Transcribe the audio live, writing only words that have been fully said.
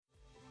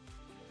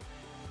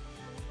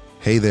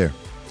Hey there.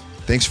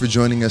 Thanks for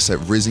joining us at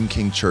Risen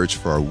King Church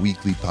for our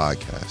weekly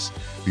podcast.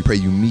 We pray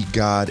you meet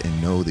God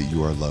and know that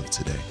you are loved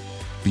today.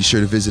 Be sure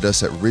to visit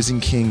us at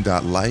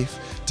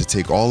risenking.life to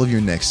take all of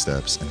your next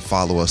steps and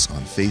follow us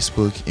on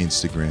Facebook,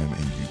 Instagram,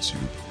 and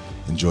YouTube.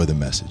 Enjoy the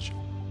message.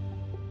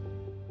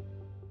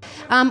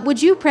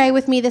 Would you pray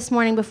with me this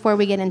morning before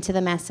we get into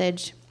the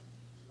message?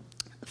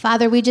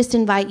 Father, we just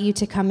invite you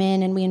to come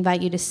in and we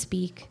invite you to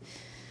speak.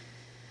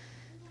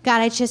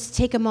 God, I just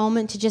take a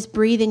moment to just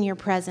breathe in your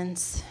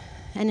presence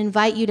and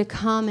invite you to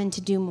come and to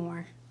do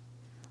more.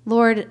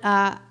 Lord,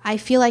 I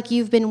feel like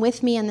you've been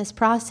with me in this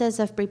process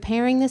of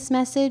preparing this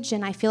message,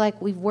 and I feel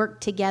like we've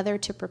worked together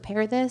to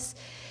prepare this.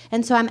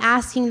 And so I'm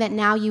asking that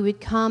now you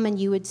would come and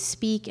you would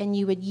speak and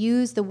you would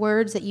use the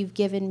words that you've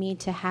given me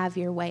to have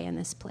your way in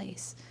this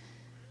place.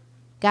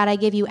 God, I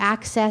give you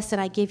access and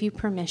I give you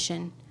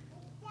permission.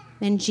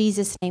 In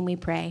Jesus' name we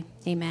pray.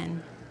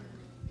 Amen.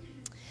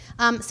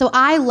 So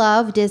I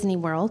love Disney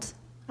World.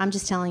 I'm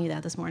just telling you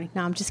that this morning.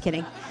 No, I'm just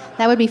kidding.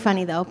 That would be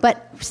funny, though.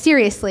 But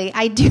seriously,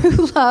 I do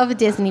love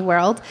Disney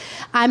World.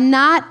 I'm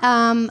not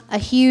a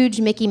huge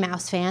Mickey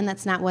Mouse fan.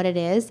 That's not what it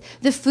is.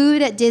 The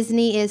food at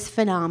Disney is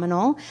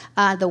phenomenal.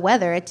 The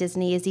weather at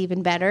Disney is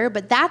even better.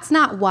 But that's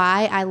not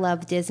why I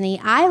love Disney.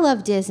 I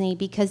love Disney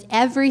because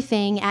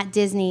everything at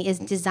Disney is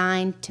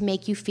designed to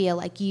make you feel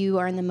like you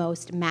are in the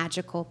most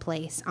magical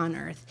place on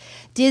earth.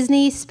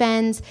 Disney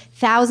spends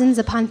thousands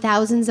upon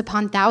thousands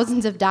upon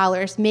thousands of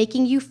dollars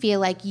making you feel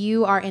like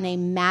you are in a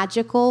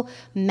magical,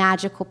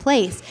 magical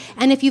place.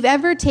 And if you've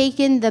ever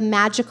taken the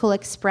Magical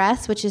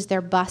Express, which is their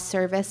bus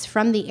service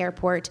from the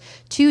airport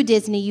to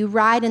Disney, you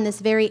ride in this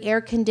very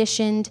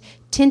air-conditioned,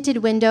 tinted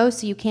window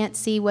so you can't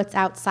see what's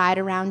outside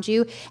around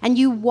you, and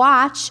you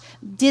watch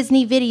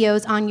Disney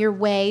videos on your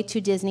way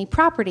to Disney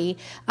property.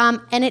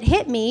 And it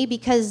hit me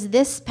because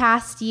this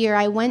past year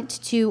I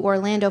went to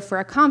Orlando for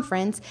a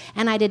conference,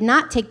 and I did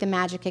not take the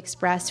Magic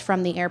Express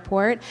from the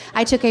airport.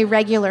 I took a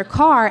regular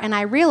car, and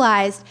I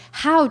realized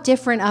how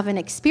different of an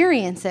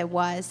experience it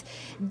was.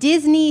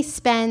 Disney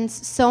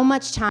spends so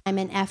much time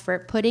and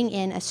effort putting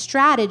in a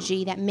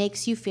strategy that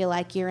makes you feel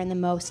like you're in the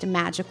most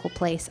magical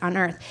place on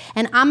earth.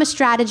 And I'm a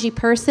strategy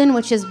person,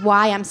 which is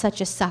why I'm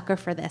such a sucker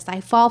for this. I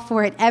fall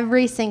for it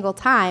every single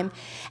time.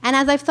 And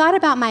as I've thought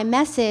about my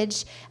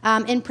message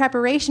in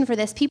preparation for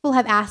this, people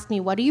have asked me,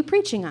 what are you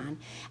preaching on?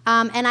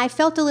 And I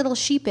felt a little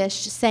sheepish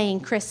saying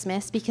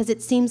Christmas because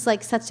it seems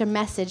like such a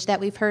message that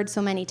we've heard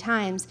so many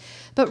times.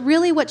 But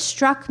really what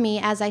struck me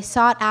as I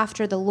sought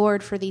after the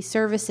Lord for these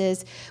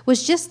services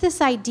was just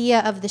this idea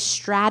of the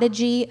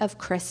strategy of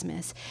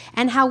Christmas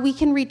and how we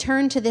can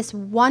return to this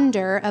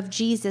wonder of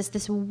Jesus,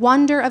 this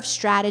wonder of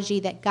strategy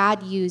that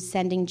God used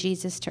sending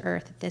Jesus to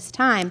earth at this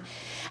time.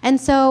 And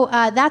so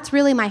that's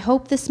really my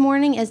hope this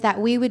morning, is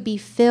that we would be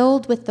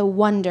filled with the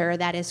wonder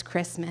that is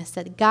Christmas,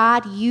 that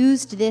God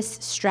used this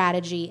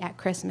strategy at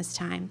Christmas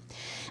time.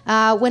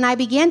 When I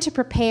began to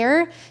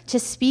prepare to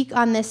speak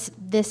on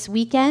this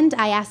weekend,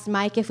 I asked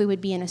Mike if we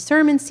would be in a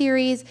sermon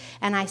series,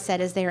 and I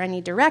said, is there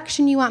any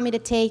direction you want me to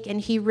take?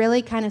 And he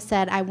really kind of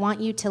said, I want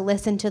you to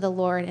listen to the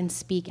Lord and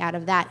speak out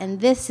of that.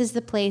 And this is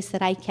the place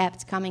that I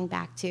kept coming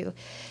back to,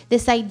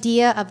 this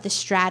idea of the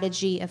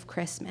strategy of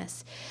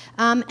Christmas.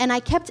 And I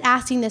kept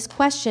asking this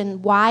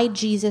question, why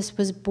Jesus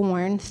was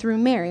born through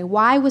Mary.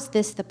 Why was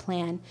this the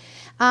plan?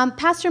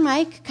 Pastor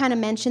Mike kind of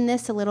mentioned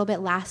this a little bit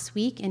last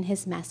week in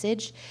his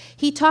message.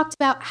 He talked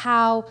about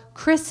how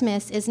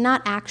Christmas is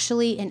not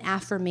actually an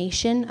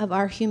affirmation of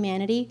our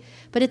humanity,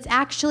 but it's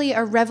actually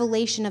a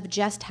revelation of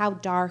just how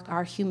dark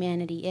our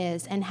humanity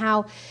is and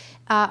how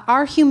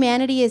our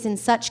humanity is in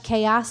such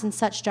chaos and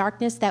such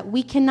darkness that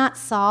we cannot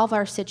solve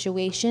our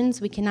situations,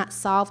 we cannot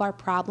solve our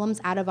problems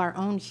out of our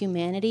own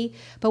humanity,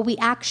 but we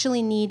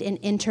actually need an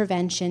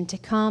intervention to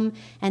come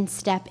and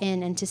step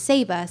in and to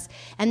save us.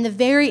 And the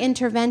very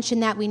intervention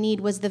that we need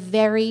was the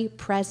very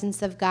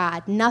presence of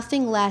God.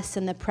 Nothing less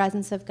than the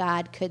presence of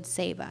God could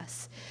save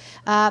us.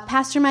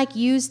 Pastor Mike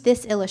used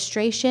this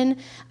illustration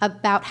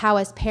about how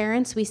as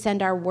parents we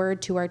send our word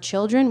to our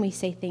children. We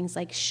say things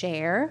like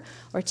share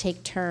or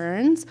take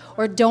turns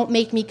or don't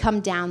make me come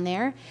down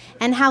there.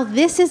 And how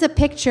this is a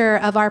picture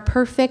of our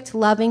perfect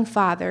loving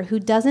Father who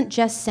doesn't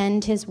just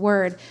send his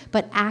word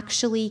but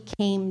actually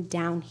came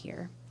down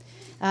here.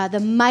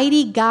 The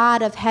mighty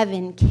God of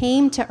heaven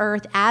came to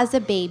earth as a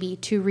baby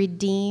to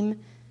redeem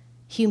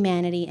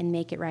humanity and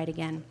make it right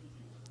again.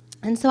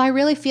 And so I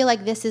really feel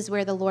like this is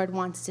where the Lord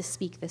wants to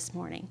speak this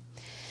morning.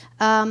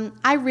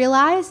 I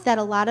realize that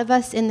a lot of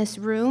us in this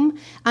room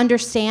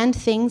understand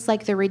things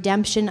like the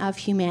redemption of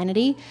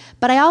humanity,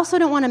 but I also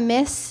don't want to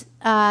miss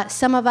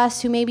some of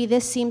us who maybe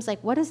this seems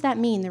like, what does that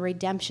mean, the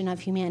redemption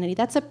of humanity?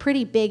 That's a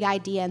pretty big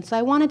idea, and so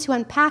I wanted to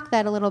unpack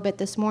that a little bit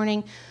this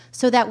morning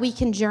so that we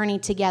can journey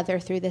together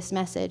through this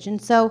message. And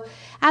so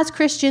as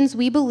Christians,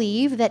 we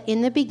believe that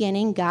in the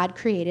beginning, God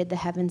created the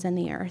heavens and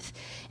the earth,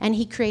 and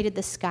he created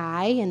the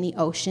sky and the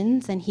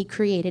oceans, and he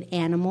created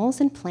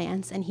animals and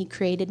plants, and he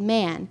created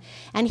man.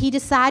 And he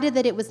decided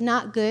that it was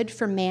not good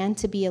for man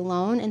to be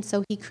alone, and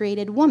so he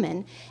created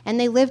woman. And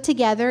they lived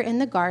together in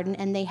the garden,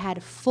 and they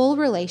had full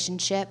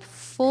relationship,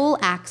 full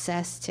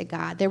access to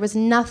God. There was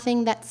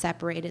nothing that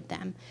separated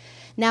them.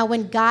 Now,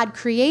 when God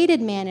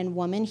created man and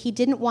woman, he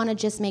didn't want to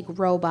just make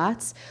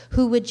robots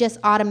who would just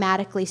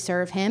automatically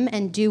serve him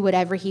and do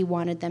whatever he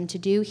wanted them to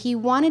do. He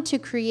wanted to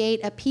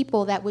create a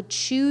people that would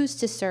choose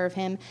to serve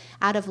him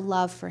out of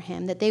love for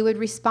him, that they would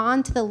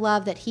respond to the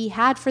love that he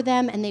had for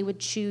them, and they would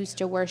choose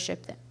to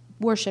worship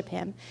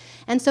him.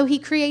 And so he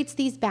creates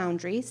these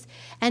boundaries.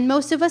 And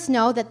most of us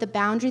know that the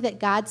boundary that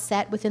God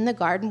set within the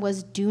garden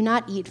was do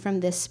not eat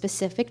from this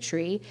specific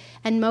tree.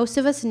 And most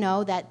of us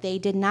know that they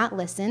did not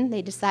listen.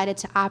 They decided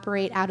to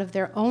operate out of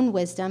their own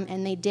wisdom,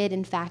 and they did,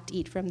 in fact,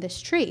 eat from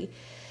this tree.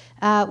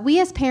 We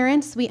as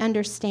parents, we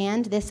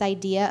understand this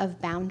idea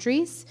of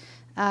boundaries.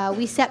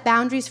 We set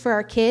boundaries for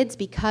our kids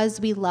because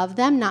we love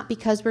them, not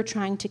because we're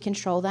trying to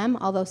control them,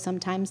 although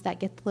sometimes that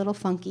gets a little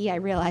funky, I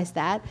realize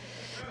that.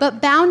 But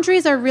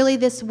boundaries are really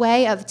this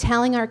way of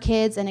telling our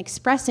kids and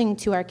expressing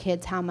to our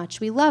kids how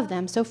much we love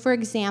them. So, for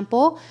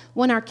example,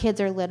 when our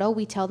kids are little,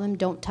 we tell them,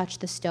 don't touch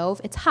the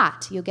stove. It's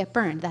hot. You'll get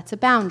burned. That's a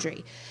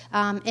boundary.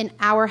 In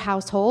our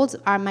household,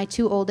 my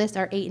two oldest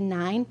are 8 and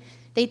 9.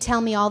 They tell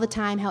me all the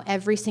time how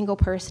every single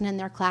person in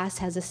their class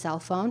has a cell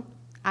phone.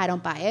 I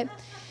don't buy it.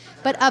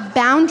 But a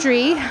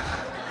boundary,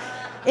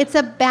 it's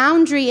a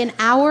boundary in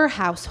our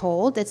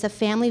household. It's a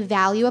family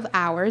value of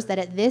ours that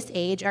at this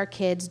age, our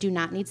kids do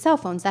not need cell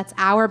phones. That's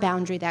our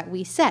boundary that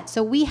we set.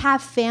 So we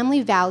have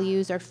family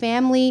values or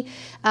family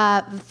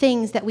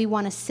things that we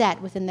want to set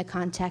within the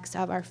context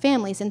of our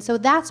families. And so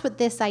that's what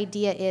this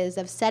idea is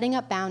of setting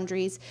up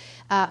boundaries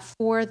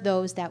for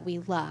those that we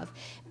love.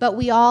 But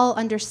we all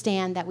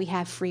understand that we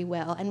have free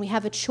will, and we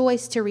have a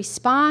choice to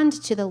respond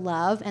to the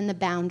love and the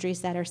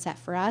boundaries that are set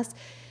for us,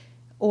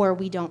 or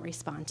we don't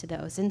respond to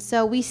those. And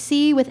so we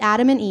see with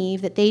Adam and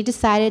Eve that they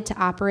decided to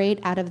operate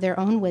out of their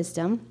own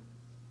wisdom,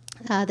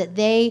 that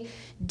they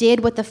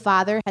did what the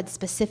Father had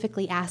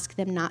specifically asked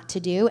them not to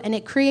do, and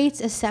it creates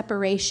a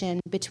separation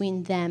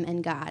between them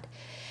and God.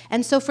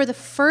 And so for the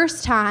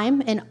first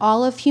time in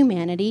all of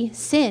humanity,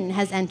 sin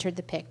has entered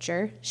the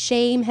picture.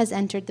 Shame has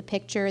entered the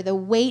picture. The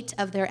weight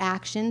of their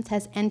actions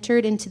has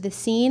entered into the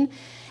scene,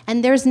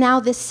 and there's now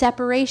this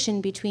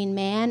separation between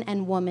man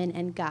and woman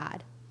and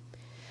God.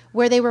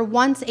 Where they were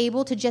once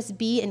able to just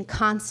be in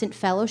constant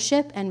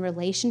fellowship and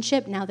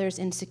relationship, now there's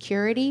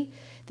insecurity,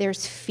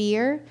 there's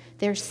fear,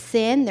 there's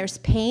sin, there's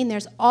pain,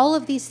 there's all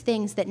of these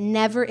things that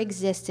never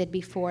existed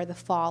before the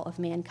fall of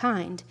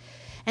mankind.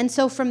 And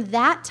so from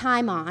that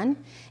time on,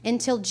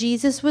 until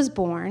Jesus was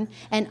born,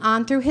 and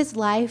on through his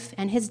life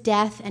and his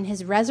death and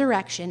his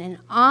resurrection, and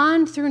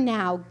on through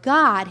now,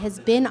 God has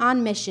been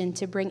on mission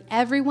to bring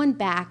everyone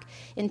back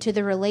into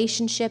the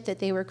relationship that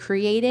they were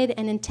created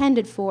and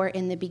intended for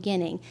in the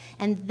beginning.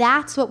 And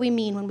that's what we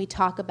mean when we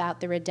talk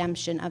about the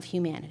redemption of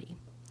humanity.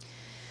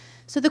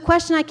 So the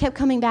question I kept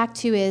coming back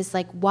to is,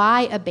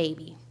 why a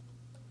baby?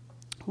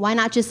 Why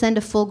not just send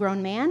a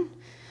full-grown man?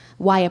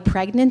 Why a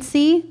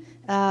pregnancy?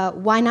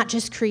 Why not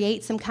just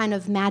create some kind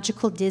of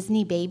magical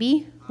Disney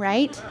baby,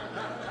 right?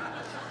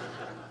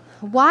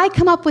 Why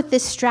come up with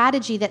this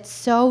strategy that's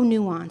so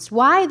nuanced?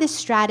 Why this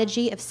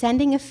strategy of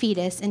sending a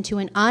fetus into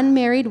an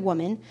unmarried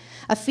woman,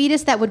 a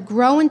fetus that would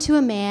grow into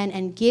a man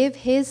and give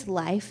his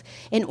life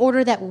in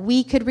order that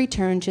we could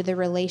return to the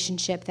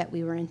relationship that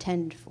we were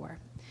intended for?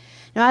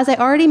 Now, as I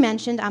already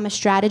mentioned, I'm a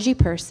strategy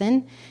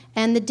person,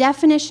 and the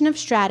definition of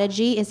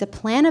strategy is a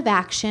plan of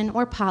action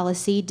or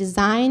policy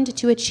designed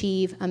to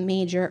achieve a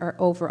major or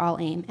overall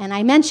aim. And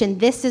I mentioned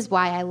this is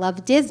why I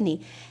love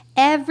Disney.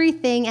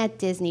 Everything at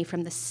Disney,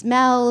 from the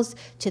smells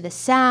to the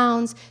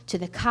sounds to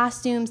the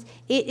costumes,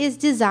 it is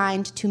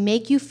designed to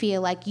make you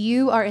feel like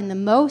you are in the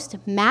most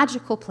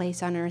magical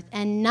place on earth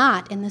and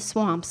not in the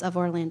swamps of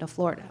Orlando,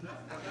 Florida.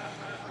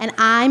 And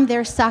I'm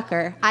their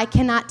sucker. I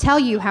cannot tell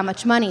you how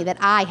much money that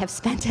I have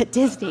spent at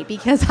Disney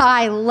because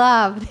I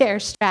love their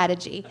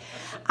strategy.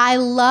 I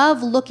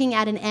love looking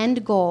at an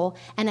end goal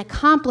and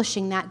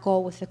accomplishing that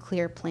goal with a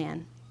clear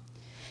plan.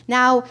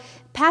 Now,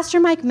 Pastor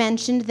Mike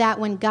mentioned that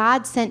when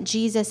God sent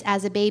Jesus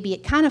as a baby,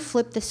 it kind of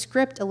flipped the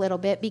script a little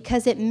bit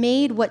because it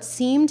made what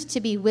seemed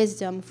to be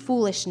wisdom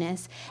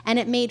foolishness, and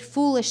it made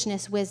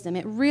foolishness wisdom.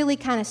 It really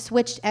kind of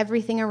switched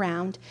everything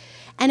around.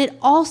 And it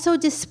also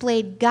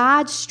displayed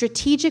God's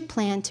strategic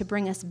plan to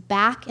bring us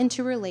back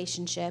into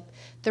relationship,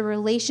 the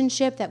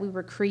relationship that we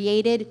were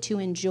created to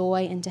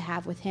enjoy and to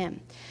have with him.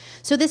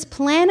 So this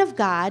plan of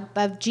God,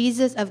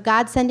 of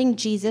God sending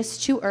Jesus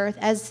to earth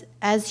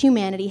as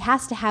humanity,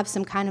 has to have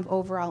some kind of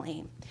overall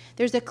aim.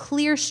 There's a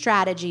clear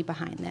strategy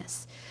behind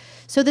this.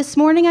 So this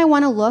morning I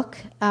want to look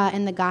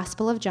in the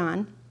Gospel of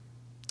John.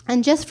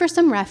 And just for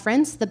some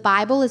reference, the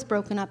Bible is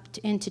broken up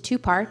into two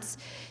parts: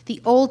 the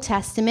Old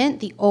Testament,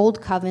 the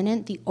Old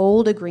Covenant, the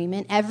Old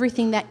Agreement,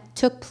 everything that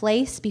took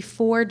place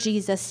before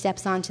Jesus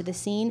steps onto the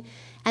scene,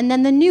 and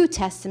then the New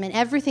Testament,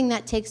 everything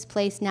that takes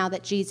place now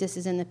that Jesus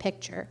is in the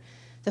picture.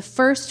 The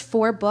first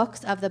 4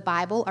 books of the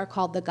Bible are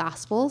called the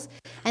Gospels,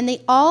 and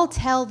they all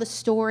tell the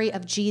story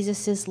of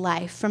Jesus'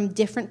 life from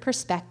different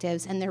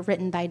perspectives, and they're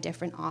written by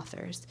different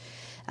authors.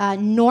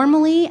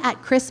 Normally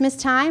at Christmas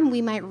time,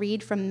 we might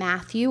read from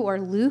Matthew or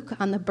Luke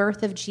on the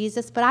birth of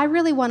Jesus, but I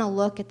really want to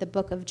look at the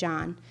book of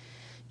John.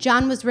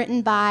 John was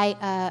written by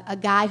a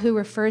guy who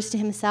refers to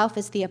himself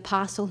as the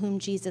apostle whom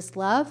Jesus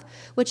loved,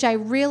 which I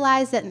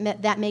realize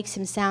that makes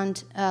him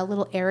sound a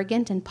little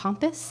arrogant and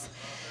pompous.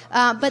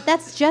 But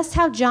that's just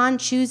how John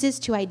chooses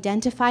to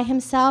identify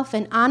himself,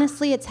 and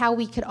honestly, it's how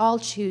we could all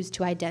choose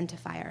to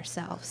identify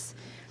ourselves.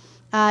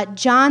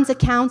 John's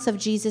accounts of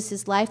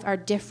Jesus' life are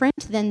different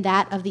than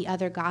that of the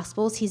other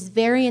Gospels. He's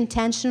very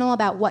intentional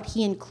about what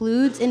he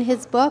includes in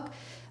his book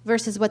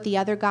versus what the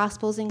other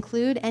Gospels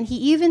include. And he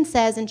even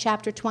says in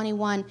chapter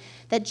 21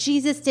 that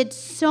Jesus did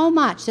so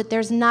much that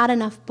there's not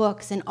enough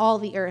books in all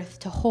the earth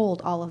to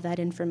hold all of that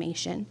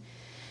information.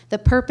 The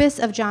purpose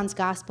of John's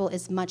gospel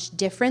is much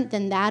different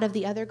than that of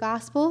the other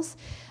gospels.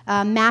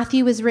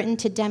 Matthew was written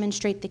to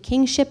demonstrate the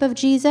kingship of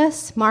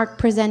Jesus. Mark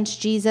presents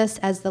Jesus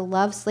as the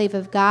love slave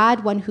of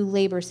God, one who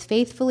labors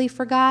faithfully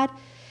for God.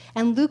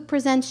 And Luke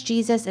presents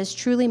Jesus as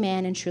truly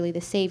man and truly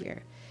the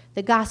Savior.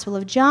 The Gospel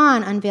of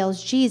John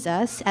unveils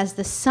Jesus as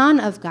the Son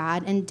of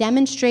God and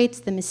demonstrates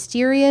the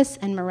mysterious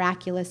and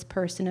miraculous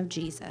person of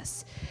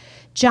Jesus.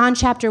 John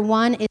chapter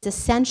 1 is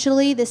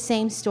essentially the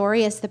same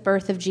story as the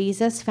birth of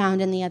Jesus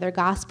found in the other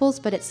Gospels,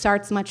 but it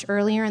starts much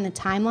earlier in the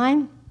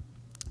timeline.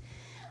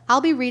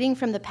 I'll be reading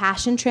from the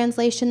Passion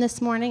Translation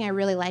this morning. I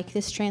really like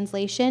this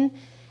translation.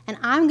 And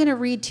I'm going to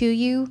read to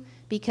you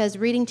because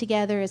reading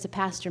together is a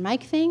Pastor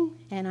Mike thing,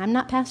 and I'm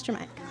not Pastor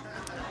Mike.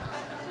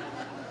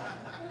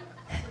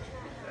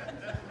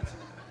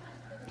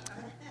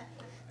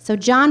 So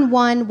John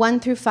 1, 1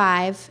 through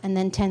 5, and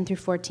then 10 through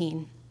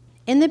 14.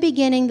 In the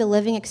beginning, the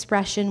living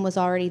expression was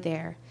already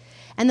there,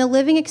 and the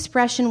living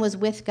expression was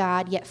with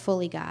God, yet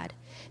fully God.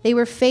 They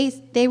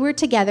were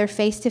together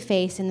face to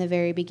face in the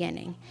very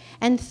beginning,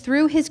 and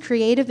through his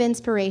creative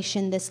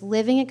inspiration, this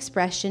living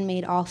expression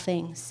made all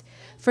things.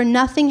 For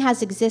nothing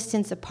has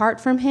existence apart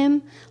from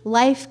him.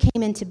 Life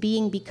came into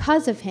being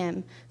because of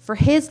him, for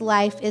his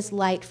life is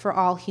light for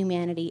all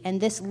humanity, and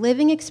this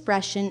living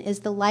expression is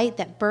the light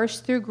that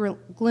burst through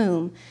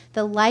gloom,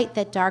 the light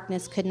that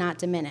darkness could not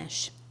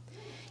diminish.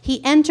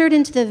 He entered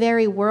into the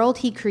very world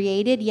he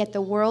created, yet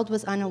the world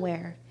was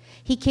unaware.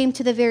 He came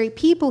to the very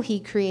people he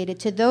created,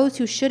 to those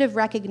who should have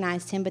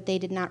recognized him, but they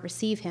did not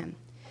receive him.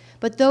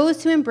 But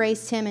those who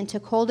embraced him and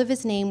took hold of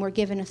his name were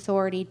given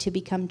authority to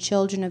become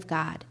children of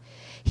God.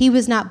 He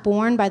was not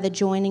born by the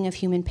joining of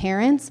human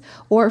parents,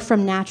 or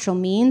from natural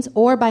means,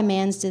 or by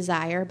man's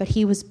desire, but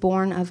he was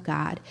born of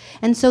God.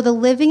 And so the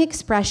living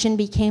expression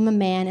became a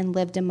man and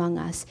lived among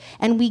us.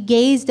 And we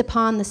gazed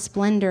upon the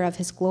splendor of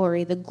his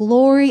glory, the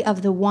glory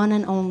of the one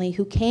and only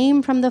who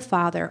came from the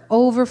Father,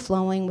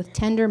 overflowing with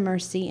tender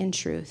mercy and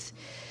truth.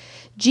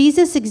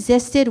 Jesus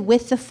existed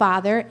with the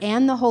Father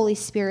and the Holy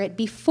Spirit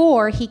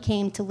before he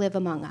came to live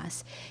among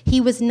us. He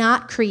was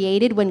not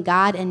created when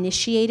God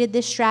initiated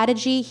this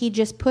strategy. He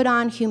just put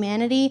on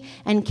humanity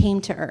and came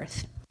to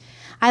earth.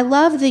 I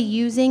love the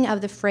using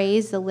of the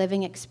phrase, the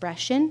living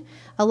expression.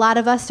 A lot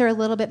of us are a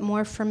little bit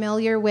more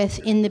familiar with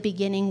in the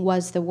beginning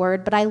was the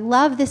Word, but I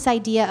love this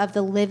idea of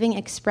the living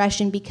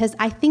expression because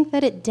I think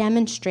that it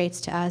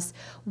demonstrates to us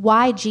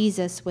why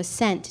Jesus was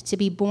sent to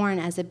be born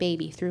as a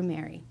baby through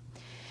Mary.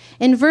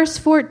 In verse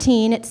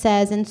 14, it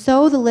says, "And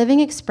so the living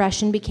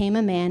expression became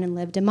a man and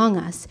lived among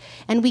us.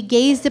 And we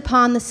gazed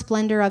upon the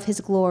splendor of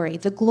his glory,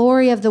 the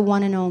glory of the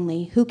one and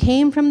only, who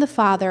came from the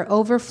Father,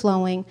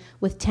 overflowing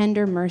with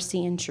tender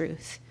mercy and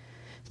truth."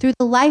 Through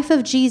the life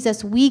of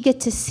Jesus, we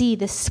get to see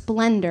the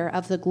splendor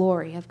of the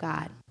glory of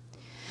God.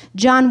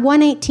 John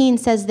 1:18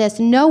 says this,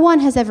 "No one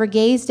has ever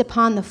gazed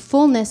upon the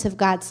fullness of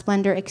God's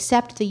splendor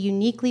except the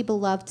uniquely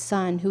beloved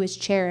Son who is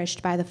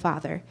cherished by the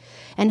Father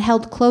and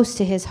held close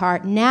to his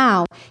heart.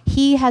 Now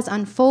he has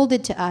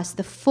unfolded to us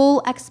the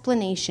full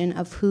explanation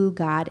of who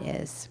God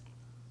is."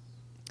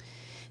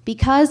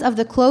 Because of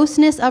the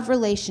closeness of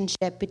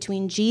relationship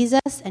between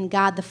Jesus and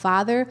God the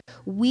Father,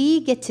 we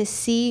get to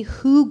see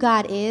who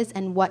God is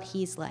and what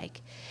he's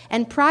like.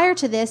 And prior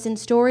to this, in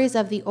stories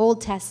of the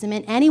Old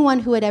Testament, anyone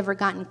who had ever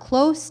gotten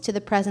close to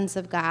the presence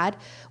of God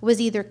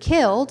was either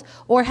killed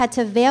or had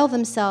to veil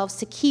themselves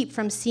to keep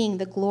from seeing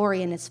the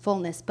glory in its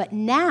fullness. But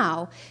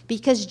now,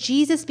 because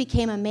Jesus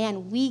became a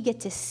man, we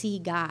get to see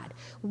God.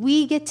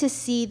 We get to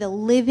see the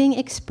living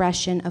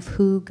expression of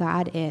who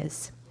God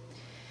is.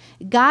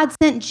 God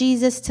sent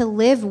Jesus to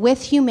live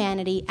with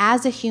humanity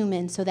as a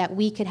human so that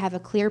we could have a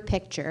clear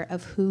picture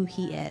of who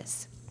he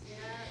is.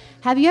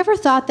 Have you ever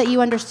thought that you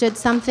understood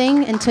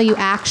something until you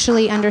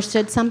actually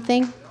understood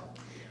something?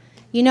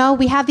 You know,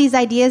 we have these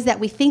ideas that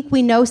we think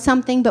we know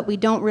something, but we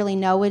don't really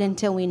know it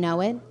until we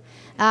know it.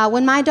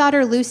 When my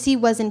daughter Lucy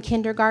was in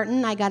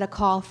kindergarten, I got a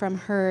call from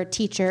her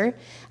teacher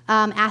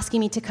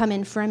asking me to come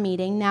in for a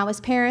meeting. Now, as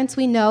parents,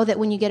 we know that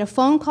when you get a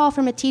phone call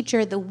from a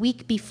teacher the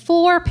week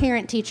before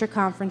parent-teacher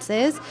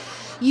conferences,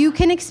 you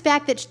can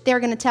expect that they're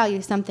going to tell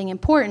you something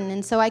important.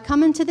 And so I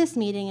come into this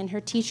meeting, and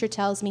her teacher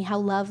tells me how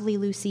lovely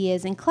Lucy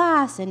is in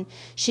class, and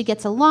she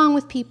gets along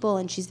with people,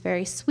 and she's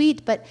very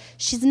sweet, but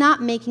she's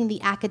not making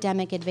the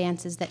academic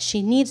advances that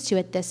she needs to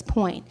at this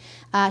point.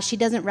 She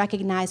doesn't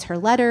recognize her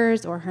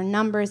letters or her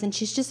numbers, and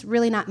she's just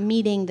really not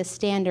meeting the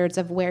standards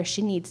of where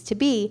she needs to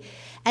be.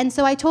 And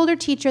so I told her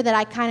teacher that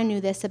I kind of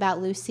knew this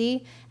about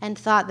Lucy and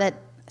thought that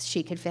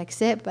she could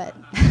fix it, but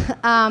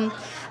that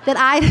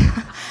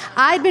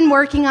I'd been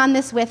working on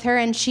this with her,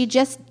 and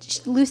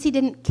Lucy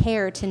didn't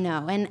care to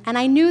know. And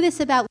I knew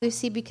this about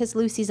Lucy because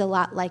Lucy's a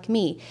lot like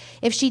me.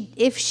 If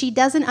she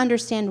doesn't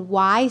understand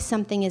why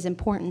something is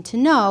important to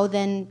know,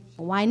 then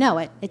why know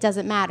it? It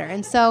doesn't matter.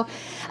 And so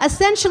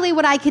essentially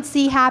what I could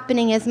see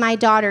happening is my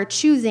daughter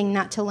choosing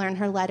not to learn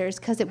her letters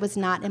because it was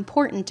not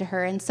important to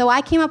her. And so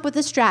I came up with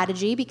a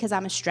strategy, because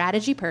I'm a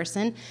strategy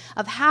person,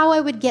 of how I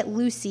would get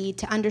Lucy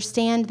to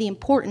understand the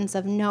importance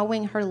of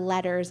knowing her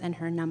letters and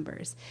her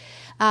numbers.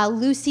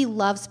 Lucy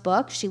loves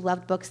books. She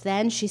loved books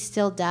then. She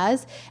still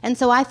does. And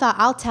so I thought,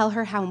 I'll tell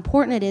her how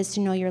important it is to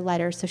know your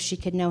letters so she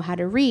could know how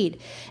to read.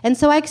 And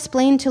so I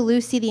explained to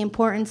Lucy the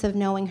importance of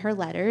knowing her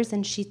letters,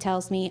 and she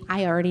tells me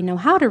I already know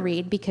how to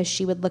read because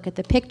she would look at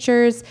the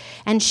pictures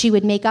and she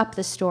would make up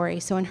the story.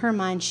 So in her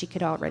mind, she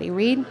could already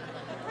read.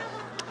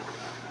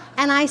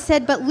 And I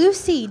said, but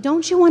Lucy,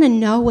 don't you want to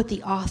know what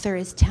the author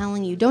is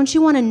telling you? Don't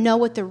you want to know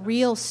what the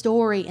real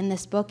story in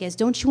this book is?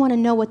 Don't you want to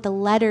know what the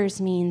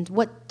letters mean,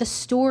 what the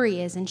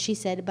story is? And she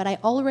said, but I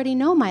already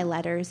know my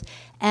letters,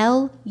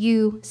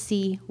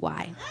 Lucy.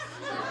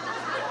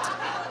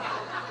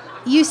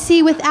 You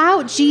see,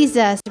 without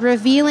Jesus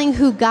revealing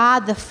who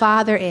God the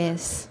Father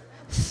is,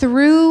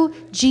 through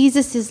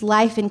Jesus'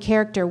 life and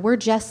character, we're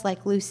just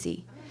like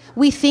Lucy.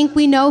 We think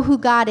we know who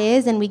God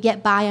is, and we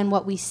get by on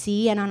what we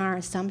see and on our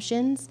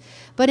assumptions.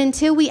 But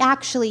until we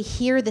actually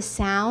hear the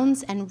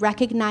sounds and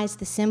recognize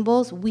the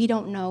symbols, we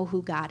don't know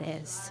who God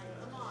is.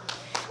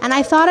 And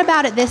I thought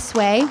about it this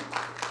way.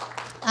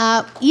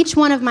 Each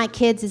one of my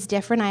kids is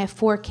different. I have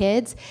 4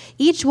 kids.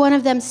 Each one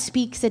of them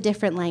speaks a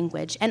different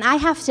language. And I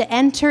have to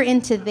enter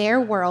into their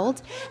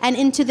world and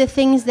into the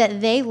things that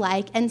they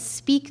like and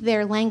speak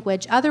their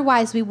language.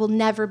 Otherwise, we will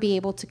never be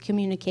able to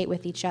communicate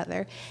with each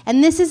other.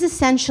 And this is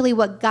essentially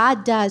what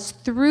God does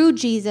through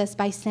Jesus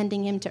by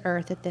sending him to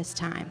earth at this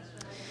time.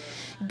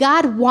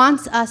 God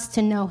wants us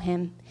to know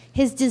him.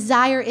 His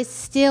desire is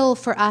still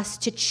for us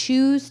to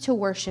choose to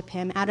worship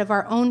him out of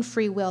our own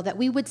free will, that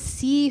we would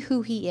see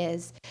who he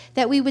is,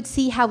 that we would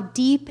see how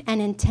deep and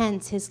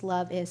intense his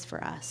love is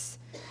for us.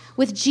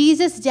 With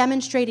Jesus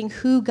demonstrating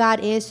who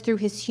God is through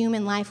his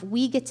human life,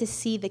 we get to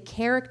see the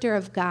character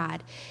of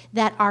God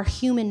that our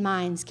human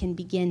minds can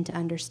begin to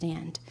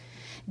understand.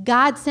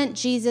 God sent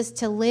Jesus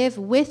to live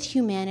with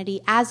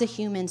humanity as a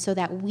human so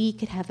that we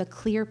could have a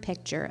clear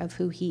picture of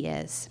who he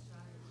is.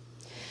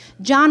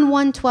 John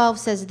 1:12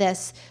 says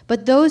this,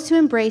 but those who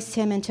embraced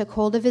him and took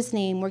hold of his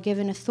name were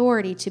given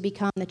authority to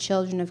become the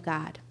children of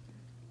God.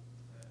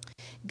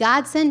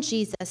 God sent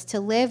Jesus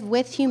to live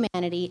with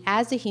humanity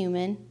as a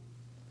human.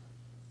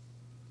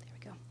 There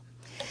we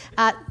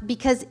go.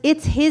 Because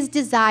it's his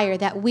desire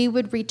that we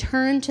would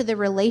return to the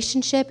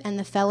relationship and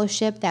the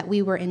fellowship that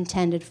we were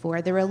intended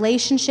for, the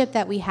relationship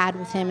that we had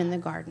with him in the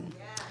garden.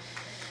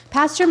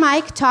 Pastor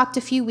Mike talked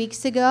a few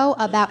weeks ago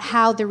about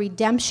how the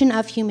redemption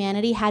of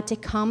humanity had to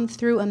come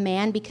through a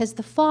man because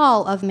the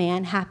fall of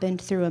man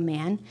happened through a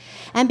man.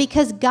 And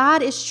because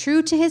God is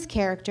true to his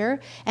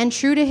character and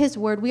true to his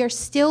word, we are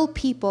still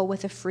people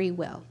with a free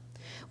will.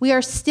 We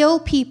are still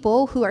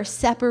people who are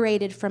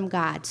separated from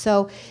God.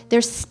 So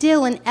there's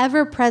still an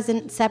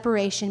ever-present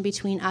separation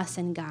between us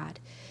and God.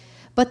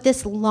 But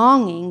this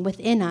longing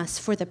within us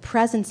for the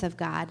presence of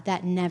God,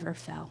 that never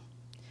fell.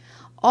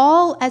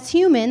 All, as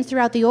humans,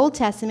 throughout the Old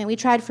Testament, we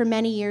tried for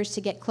many years to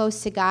get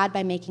close to God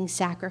by making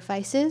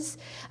sacrifices.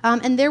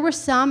 And there were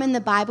some in the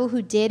Bible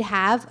who did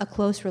have a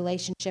close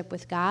relationship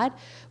with God,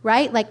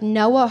 right? Like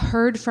Noah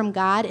heard from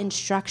God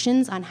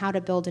instructions on how to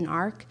build an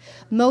ark.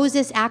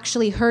 Moses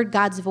actually heard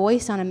God's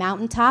voice on a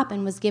mountaintop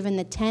and was given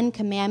the 10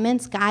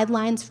 Commandments,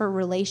 guidelines for a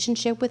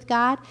relationship with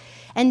God.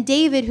 And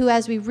David, who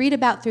as we read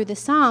about through the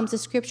Psalms, the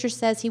scripture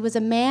says he was a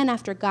man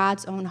after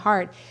God's own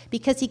heart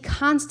because he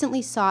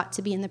constantly sought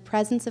to be in the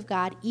presence of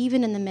God,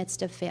 even in the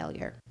midst of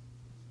failure.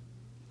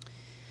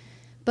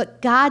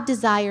 But God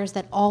desires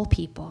that all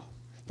people,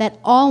 that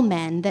all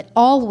men, that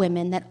all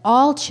women, that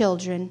all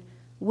children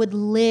would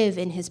live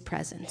in his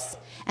presence,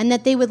 and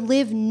that they would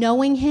live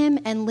knowing him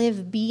and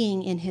live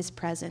being in his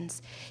presence.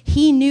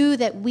 He knew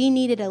that we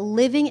needed a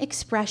living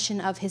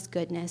expression of his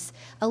goodness,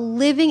 a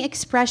living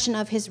expression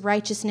of his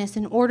righteousness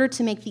in order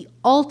to make the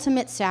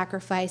ultimate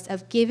sacrifice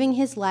of giving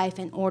his life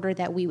in order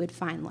that we would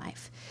find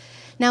life.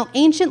 Now,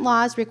 ancient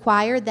laws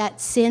required that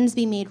sins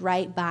be made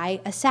right by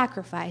a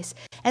sacrifice.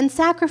 And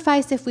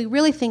sacrifice, if we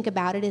really think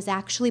about it, is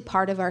actually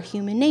part of our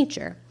human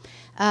nature.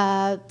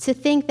 To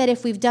think that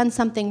if we've done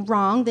something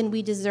wrong, then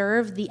we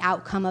deserve the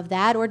outcome of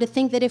that, or to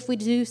think that if we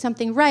do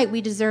something right,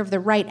 we deserve the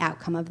right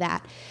outcome of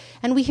that.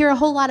 And we hear a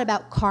whole lot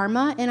about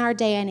karma in our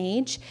day and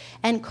age.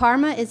 And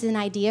karma is an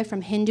idea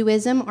from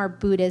Hinduism or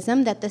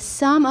Buddhism that the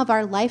sum of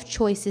our life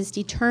choices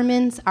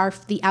determines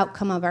the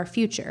outcome of our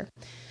future.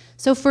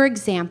 So for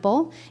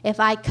example, if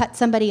I cut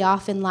somebody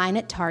off in line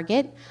at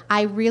Target,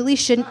 I really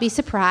shouldn't be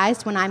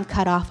surprised when I'm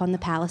cut off on the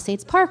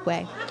Palisades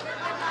Parkway.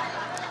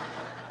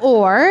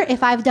 Or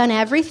if I've done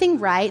everything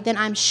right, then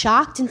I'm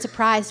shocked and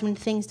surprised when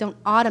things don't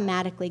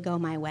automatically go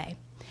my way.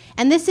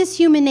 And this is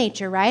human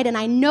nature, right? And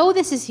I know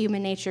this is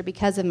human nature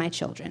because of my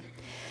children.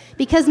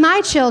 Because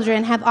my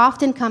children have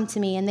often come to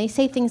me and they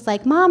say things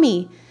like,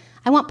 "Mommy,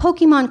 I want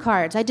Pokemon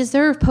cards. I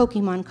deserve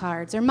Pokemon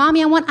cards." Or,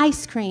 "Mommy, I want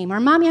ice cream." Or,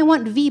 "Mommy, I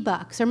want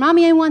V-Bucks." Or,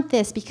 "Mommy, I want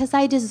this because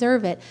I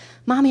deserve it."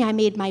 "Mommy, I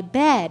made my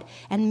bed,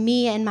 and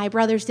me and my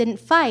brothers didn't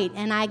fight,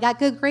 and I got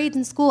good grades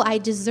in school. I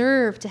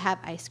deserve to have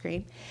ice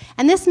cream."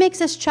 And this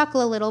makes us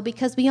chuckle a little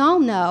because we all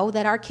know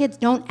that our kids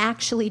don't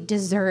actually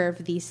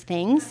deserve these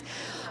things.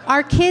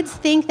 Our kids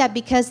think that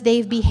because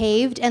they've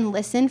behaved and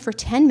listened for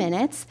 10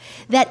 minutes,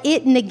 that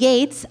it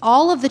negates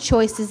all of the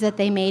choices that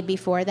they made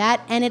before that,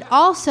 and it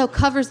also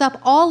covers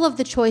up all of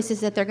the choices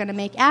that they're going to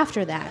make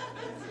after that.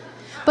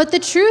 But the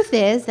truth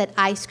is that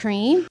ice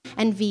cream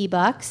and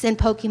V-Bucks and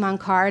Pokemon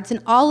cards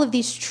and all of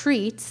these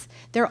treats,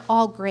 they're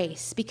all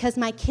grace because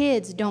my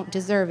kids don't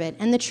deserve it.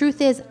 And the truth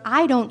is,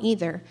 I don't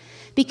either.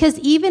 Because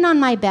even on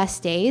my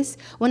best days,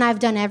 when I've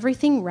done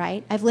everything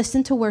right, I've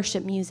listened to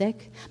worship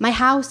music, my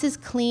house is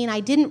clean, I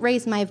didn't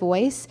raise my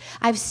voice,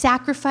 I've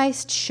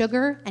sacrificed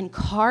sugar and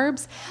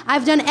carbs,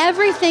 I've done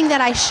everything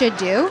that I should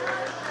do,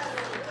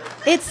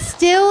 it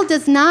still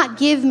does not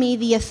give me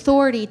the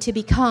authority to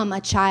become a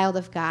child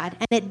of God,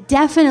 and it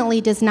definitely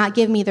does not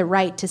give me the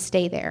right to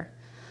stay there.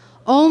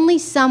 Only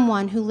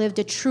someone who lived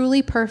a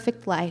truly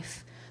perfect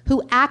life,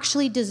 who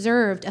actually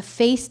deserved a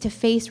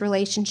face-to-face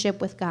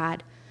relationship with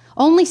God,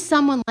 only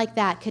someone like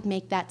that could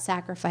make that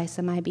sacrifice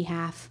on my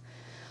behalf.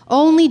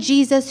 Only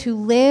Jesus, who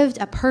lived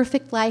a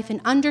perfect life and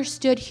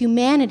understood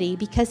humanity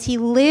because he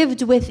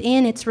lived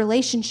within its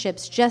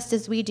relationships just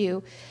as we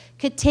do,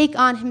 could take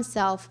on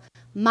himself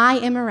my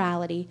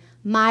immorality,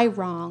 my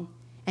wrong,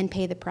 and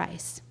pay the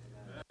price.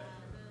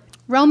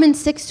 Romans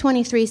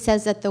 6:23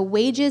 says that the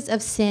wages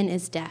of sin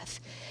is death.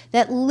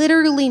 That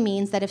literally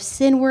means that if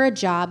sin were a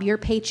job, your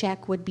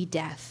paycheck would be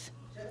death.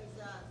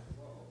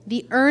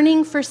 The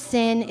earning for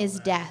sin is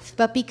death,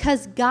 but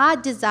because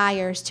God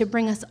desires to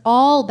bring us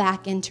all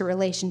back into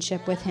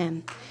relationship with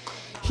him,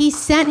 he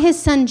sent his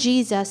son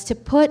Jesus to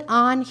put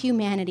on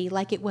humanity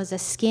like it was a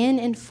skin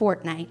in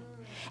Fortnite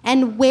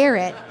and wear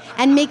it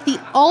and make the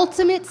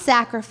ultimate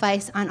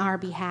sacrifice on our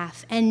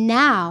behalf. And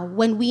now,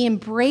 when we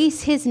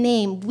embrace his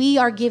name, we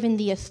are given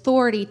the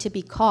authority to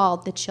be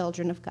called the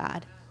children of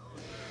God.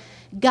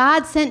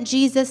 God sent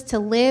Jesus to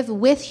live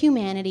with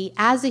humanity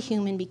as a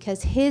human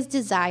because his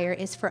desire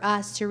is for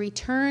us to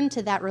return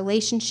to that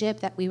relationship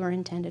that we were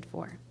intended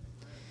for.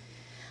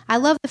 I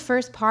love the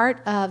first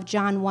part of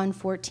John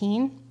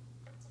 1:14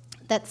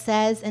 that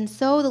says, "And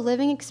so the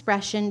living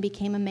expression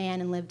became a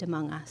man and lived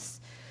among us."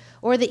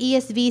 Or the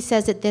ESV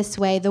says it this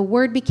way, "The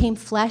word became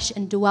flesh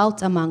and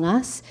dwelt among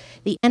us."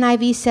 The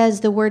NIV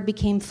says the word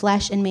became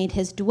flesh and made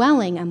his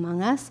dwelling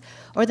among us.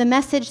 Or the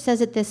Message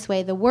says it this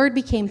way, "The word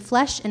became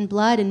flesh and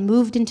blood and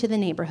moved into the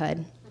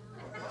neighborhood."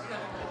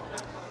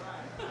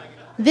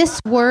 This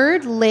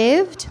word,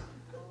 lived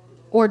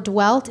or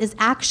dwelt, is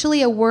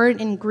actually a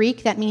word in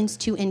Greek that means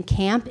to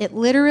encamp. It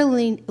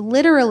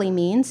literally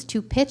means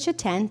to pitch a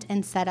tent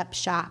and set up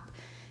shop.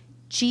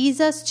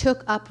 Jesus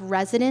took up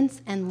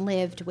residence and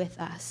lived with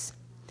us.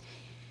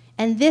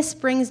 And this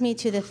brings me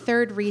to the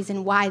third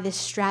reason why this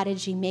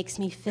strategy makes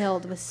me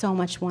filled with so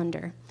much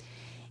wonder,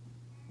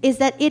 is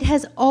that it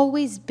has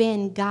always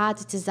been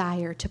God's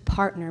desire to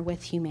partner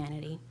with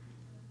humanity.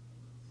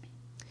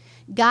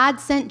 God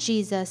sent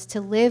Jesus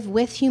to live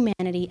with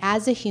humanity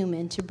as a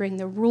human to bring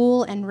the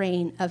rule and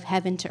reign of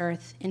heaven to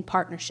earth in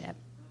partnership.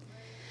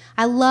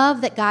 I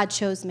love that God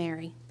chose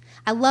Mary.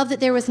 I love that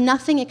there was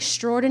nothing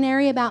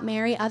extraordinary about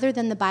Mary other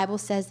than the Bible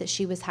says that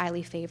she was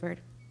highly favored.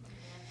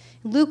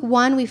 In Luke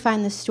 1, we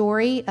find the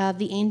story of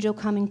the angel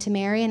coming to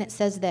Mary, and it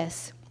says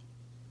this: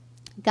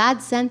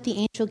 God sent the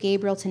angel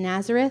Gabriel to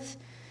Nazareth,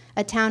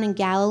 a town in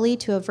Galilee,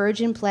 to a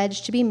virgin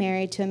pledged to be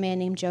married to a man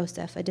named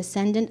Joseph, a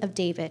descendant of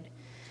David.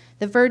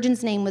 The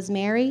virgin's name was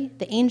Mary.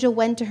 The angel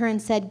went to her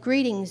and said,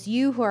 "Greetings,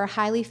 you who are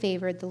highly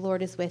favored, the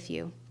Lord is with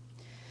you."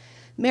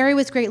 Mary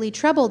was greatly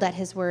troubled at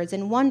his words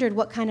and wondered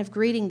what kind of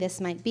greeting this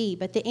might be.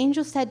 But the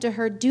angel said to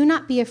her, "Do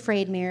not be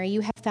afraid, Mary.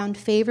 You have found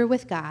favor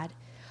with God.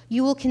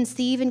 You will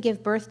conceive and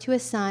give birth to a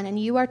son, and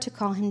you are to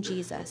call him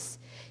Jesus.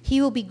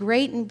 He will be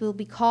great and will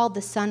be called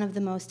the Son of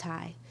the Most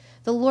High.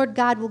 The Lord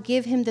God will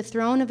give him the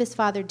throne of his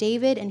father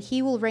David, and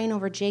he will reign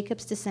over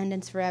Jacob's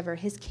descendants forever.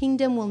 His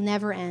kingdom will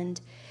never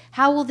end."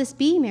 "How will this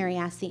be?" Mary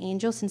asked the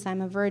angel, "since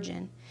I'm a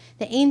virgin?"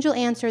 The angel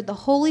answered,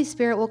 "The Holy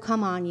Spirit will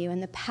come on you,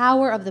 and the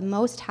power of the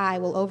Most High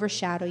will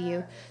overshadow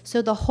you.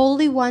 So the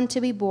Holy One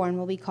to be born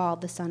will be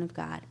called the Son of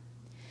God."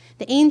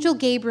 The angel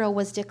Gabriel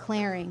was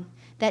declaring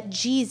that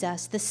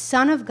Jesus, the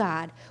Son of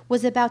God,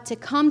 was about to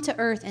come to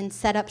earth and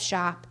set up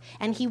shop,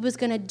 and he was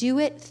going to do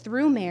it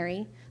through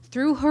Mary,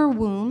 through her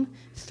womb,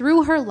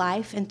 through her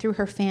life, and through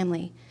her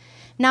family.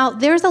 Now,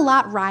 there's a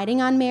lot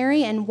riding on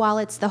Mary, and while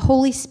it's the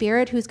Holy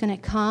Spirit who's going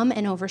to come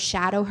and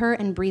overshadow her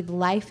and breathe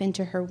life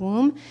into her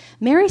womb,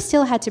 Mary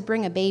still had to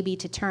bring a baby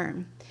to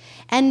term.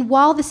 And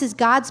while this is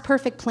God's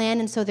perfect plan,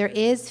 and so there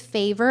is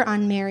favor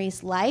on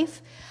Mary's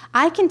life,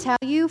 I can tell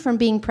you from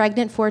being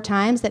pregnant 4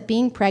 times that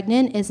being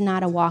pregnant is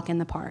not a walk in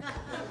the park.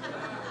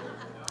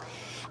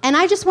 And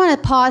I just want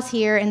to pause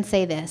here and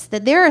say this,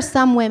 that there are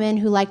some women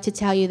who like to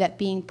tell you that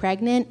being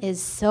pregnant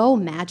is so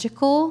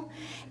magical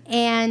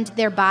and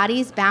their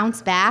bodies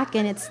bounce back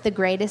and it's the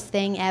greatest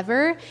thing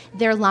ever.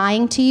 They're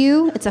lying to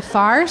you. It's a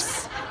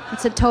farce.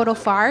 It's a total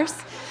farce.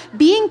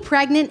 Being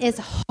pregnant is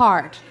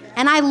hard.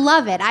 And I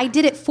love it. I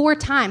did it 4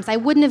 times. I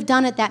wouldn't have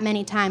done it that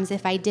many times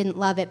if I didn't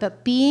love it.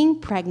 But being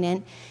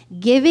pregnant,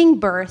 giving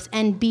birth,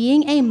 and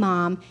being a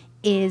mom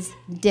is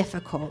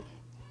difficult.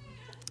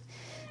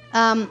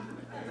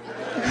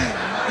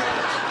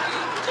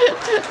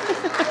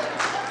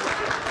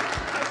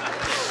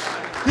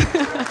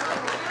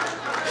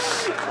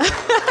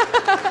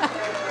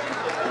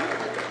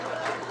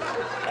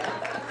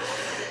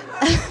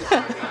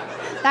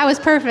 That was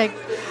perfect.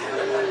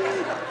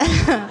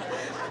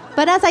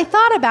 But as I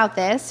thought about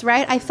this,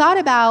 right, I thought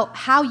about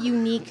how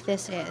unique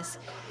this is.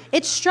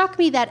 It struck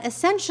me that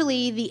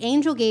essentially the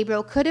angel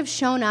Gabriel could have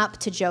shown up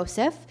to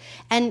Joseph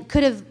and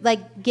could have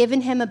given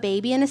him a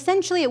baby, and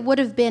essentially it would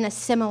have been a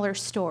similar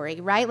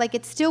story, right?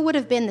 It still would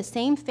have been the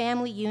same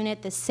family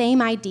unit, the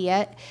same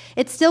idea.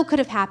 It still could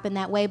have happened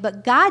that way,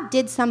 but God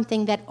did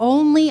something that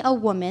only a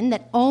woman,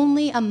 that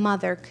only a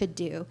mother could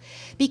do.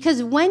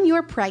 Because when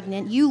you're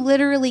pregnant, you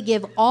literally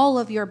give all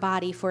of your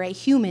body for a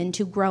human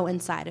to grow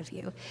inside of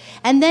you.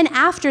 And then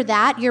after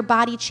that, your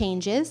body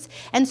changes,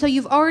 and so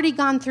you've already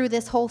gone through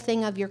this whole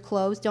thing of your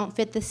clothes don't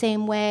fit the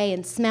same way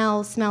and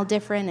smell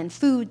different and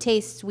food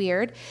tastes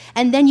weird.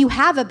 And then you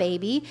have a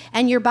baby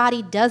and your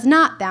body does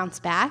not bounce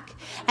back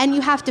and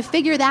you have to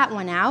figure that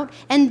one out.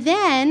 And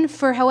then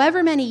for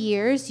however many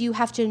years, you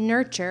have to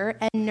nurture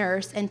and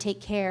nurse and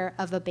take care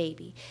of a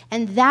baby.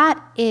 And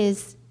that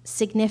is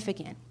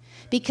significant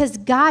because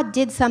God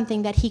did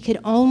something that he could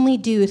only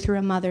do through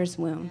a mother's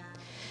womb.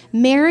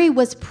 Mary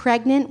was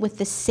pregnant with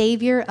the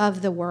Savior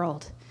of the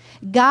world.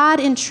 God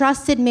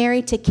entrusted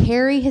Mary to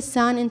carry his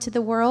son into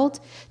the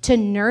world, to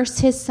nurse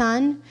his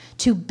son,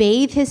 to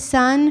bathe his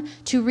son,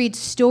 to read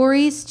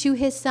stories to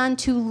his son,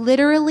 to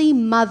literally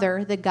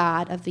mother the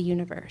God of the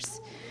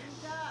universe.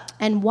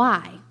 And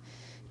why?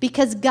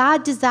 Because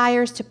God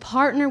desires to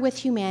partner with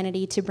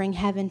humanity to bring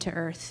heaven to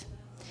earth.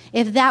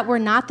 If that were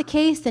not the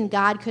case, then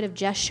God could have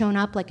just shown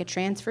up like a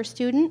transfer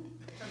student.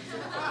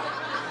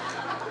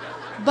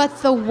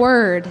 But the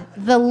Word,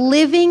 the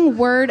living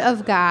Word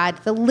of God,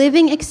 the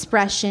living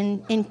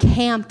expression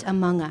encamped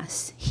among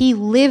us. He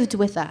lived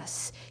with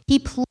us. He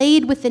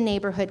played with the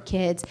neighborhood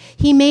kids.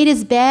 He made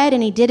his bed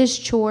and he did his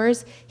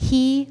chores.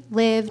 He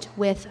lived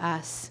with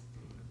us.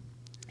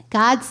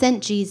 God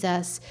sent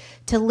Jesus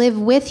to live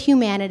with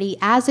humanity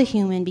as a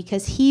human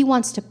because he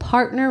wants to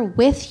partner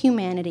with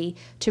humanity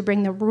to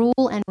bring the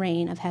rule and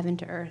reign of heaven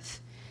to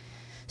earth.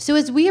 So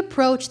as we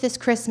approach this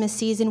Christmas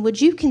season, would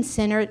you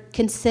consider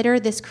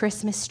this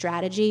Christmas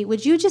strategy?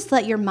 Would you just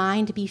let your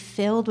mind be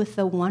filled with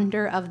the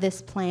wonder of this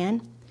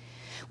plan?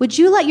 Would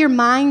you let your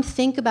mind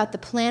think about the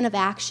plan of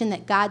action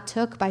that God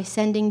took by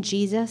sending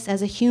Jesus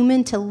as a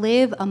human to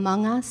live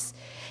among us?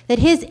 That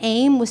his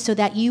aim was so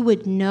that you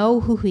would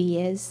know who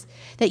he is,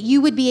 that you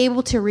would be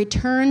able to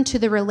return to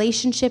the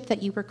relationship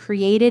that you were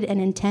created and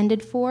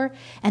intended for,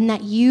 and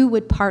that you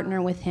would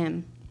partner with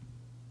him.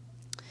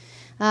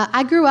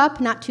 I grew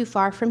up not too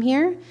far from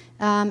here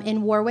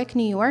in Warwick,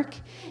 New York,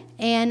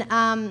 and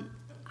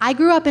I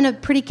grew up in a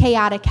pretty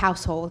chaotic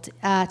household,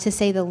 to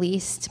say the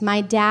least. My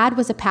dad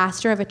was a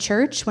pastor of a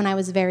church when I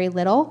was very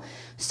little,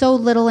 so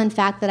little, in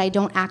fact, that I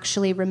don't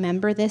actually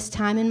remember this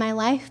time in my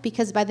life,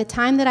 because by the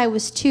time that I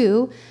was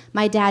 2,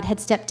 my dad had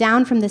stepped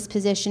down from this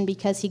position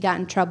because he got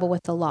in trouble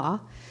with the law.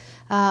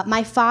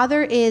 My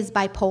father is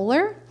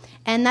bipolar,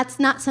 and that's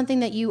not something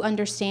that you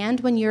understand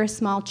when you're a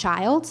small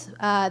child.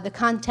 The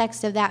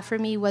context of that for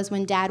me was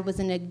when Dad was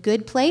in a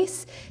good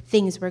place,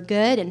 things were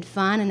good and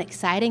fun and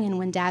exciting, and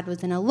when Dad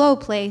was in a low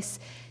place,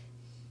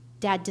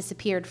 Dad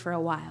disappeared for a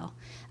while.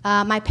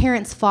 My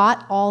parents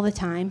fought all the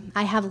time.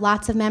 I have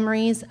lots of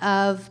memories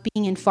of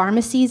being in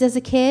pharmacies as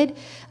a kid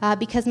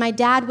because my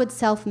dad would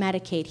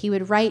self-medicate. He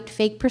would write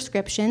fake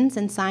prescriptions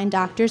and sign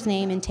doctor's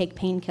name and take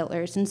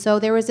painkillers. And so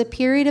there was a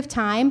period of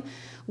time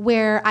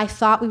where I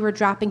thought we were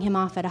dropping him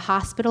off at a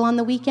hospital on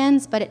the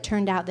weekends, but it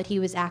turned out that he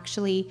was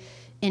actually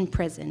in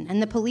prison.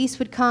 And the police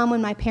would come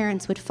when my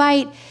parents would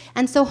fight.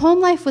 And so home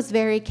life was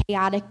very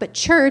chaotic, but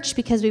church,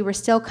 because we were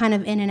still kind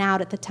of in and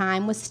out at the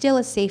time, was still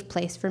a safe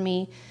place for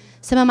me.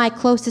 Some of my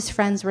closest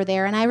friends were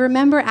there, and I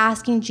remember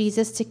asking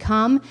Jesus to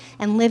come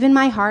and live in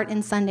my heart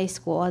in Sunday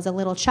school as a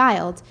little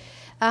child.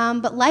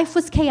 But life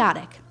was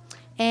chaotic.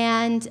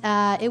 and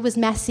it was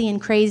messy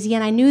and crazy,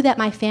 and I knew that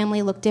my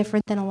family looked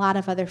different than a lot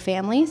of other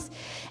families.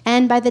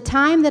 And by the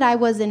time that I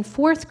was in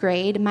 4th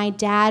grade, my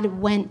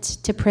dad went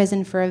to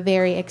prison for a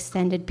very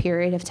extended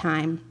period of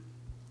time.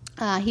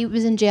 He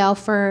was in jail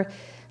for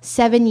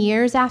 7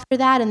 years after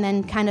that, and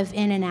then kind of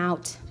in and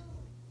out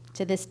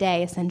to this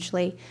day,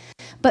 essentially.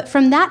 But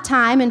from that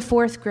time in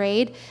 4th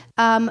grade,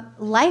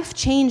 life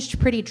changed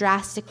pretty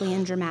drastically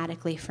and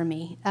dramatically for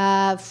me.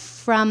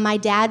 From my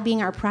dad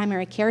being our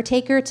primary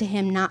caretaker to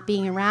him not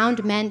being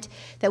around meant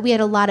that we had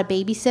a lot of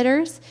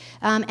babysitters.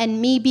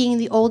 And me being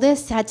the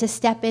oldest had to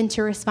step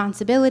into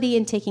responsibility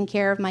and taking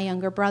care of my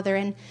younger brother.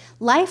 And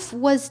life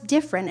was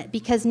different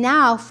because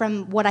now,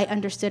 from what I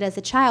understood as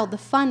a child, the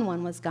fun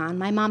one was gone.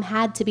 My mom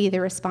had to be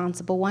the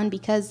responsible one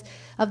because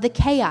of the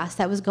chaos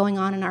that was going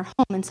on in our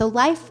home. And so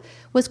life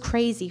was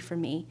crazy for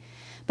me.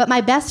 But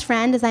my best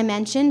friend, as I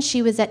mentioned,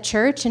 she was at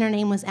church, and her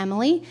name was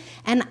Emily,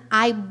 and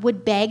I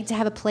would beg to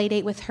have a play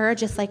date with her,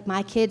 just like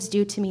my kids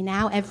do to me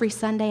now, every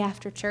Sunday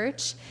after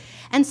church.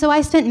 And so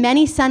I spent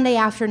many Sunday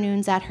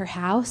afternoons at her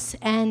house,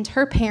 and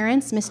her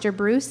parents, Mr.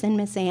 Bruce and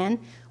Miss Ann,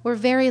 were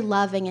very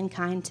loving and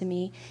kind to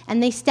me,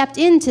 and they stepped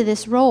into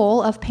this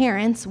role of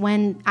parents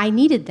when I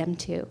needed them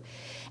to.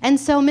 And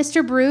so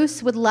Mr.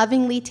 Bruce would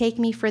lovingly take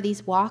me for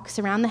these walks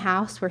around the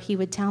house where he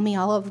would tell me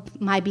all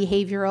of my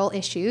behavioral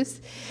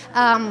issues.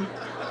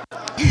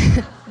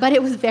 But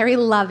it was very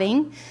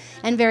loving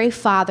and very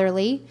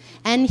fatherly.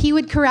 And he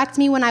would correct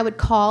me when I would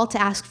call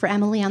to ask for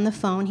Emily on the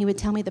phone. He would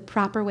tell me the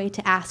proper way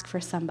to ask for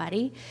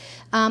somebody.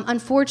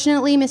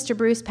 Unfortunately, Mr.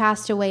 Bruce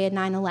passed away at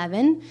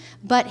 9/11,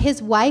 but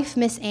his wife,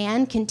 Miss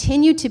Ann,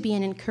 continued to be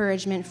an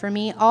encouragement for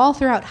me all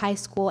throughout high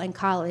school and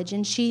college,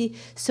 and she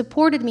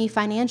supported me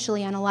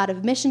financially on a lot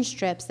of mission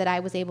trips that I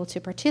was able to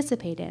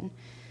participate in.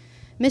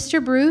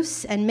 Mr.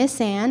 Bruce and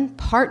Miss Ann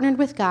partnered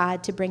with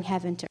God to bring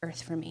heaven to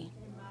earth for me.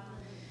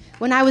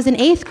 When I was in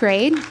 8th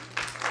grade,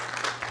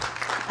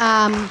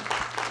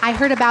 I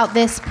heard about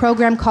this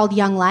program called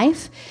Young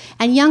Life.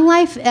 And Young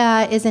Life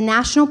is a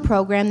national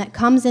program that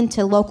comes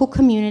into local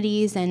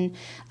communities, and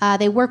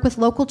they work with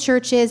local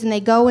churches, and they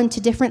go into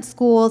different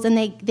schools, and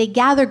they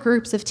gather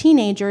groups of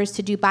teenagers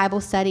to do Bible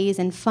studies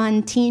and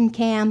fun teen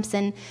camps.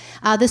 And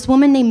this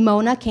woman named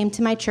Mona came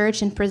to my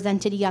church and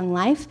presented Young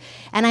Life.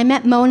 And I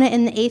met Mona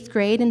in the 8th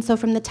grade, and so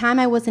from the time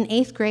I was in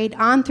 8th grade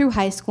on through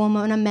high school,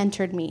 Mona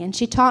mentored me, and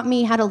she taught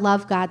me how to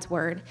love God's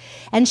Word.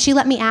 And she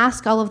let me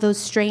ask all of those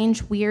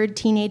strange, weird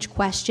teenage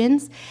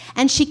questions,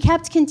 and she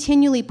kept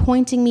continually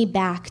pointing me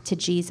back to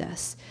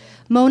Jesus.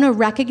 Mona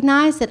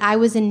recognized that I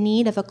was in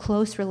need of a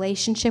close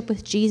relationship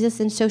with Jesus,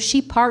 and so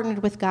she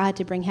partnered with God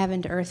to bring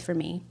heaven to earth for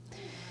me.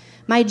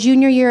 My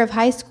junior year of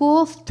high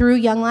school, through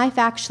Young Life,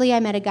 actually, I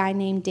met a guy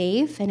named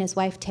Dave and his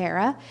wife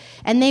Tara,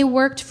 and they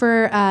worked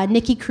for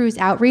Nicky Cruz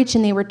Outreach,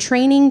 and they were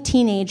training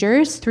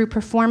teenagers through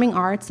performing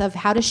arts of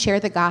how to share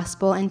the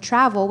gospel and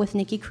travel with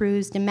Nicky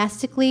Cruz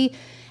domestically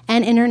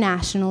and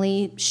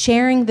internationally,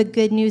 sharing the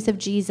good news of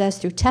Jesus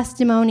through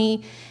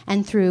testimony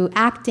and through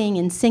acting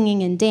and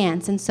singing and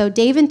dance. And so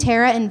Dave and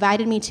Tara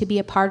invited me to be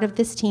a part of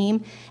this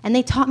team, and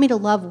they taught me to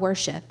love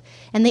worship.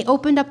 And they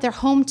opened up their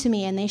home to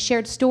me, and they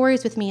shared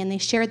stories with me, and they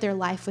shared their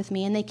life with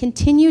me, and they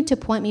continued to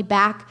point me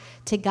back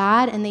to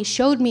God, and they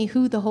showed me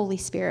who the Holy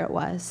Spirit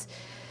was.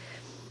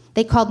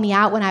 They called me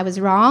out when I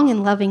was wrong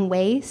in loving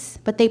ways,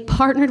 but they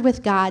partnered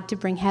with God to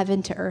bring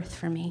heaven to earth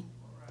for me.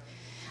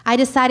 I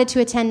decided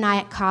to attend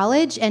Nyack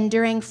College, and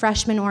during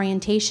freshman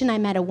orientation, I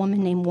met a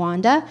woman named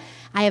Wanda.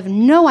 I have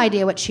no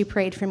idea what she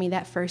prayed for me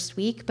that first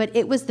week, but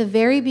it was the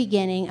very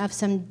beginning of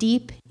some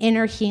deep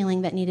inner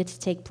healing that needed to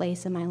take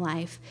place in my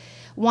life.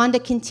 Wanda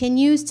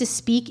continues to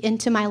speak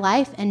into my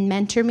life and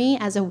mentor me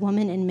as a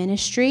woman in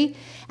ministry,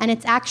 and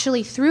it's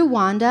actually through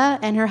Wanda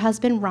and her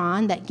husband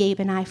Ron that Gabe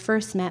and I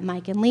first met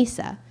Mike and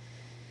Lisa.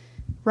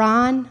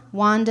 Ron,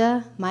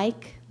 Wanda,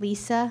 Mike,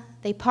 Lisa,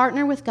 they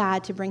partner with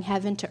God to bring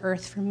heaven to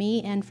earth for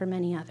me and for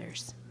many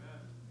others.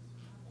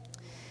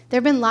 There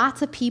have been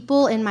lots of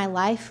people in my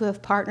life who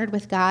have partnered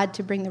with God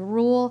to bring the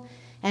rule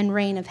and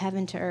reign of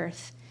heaven to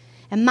earth.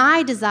 And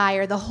my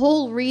desire, the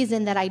whole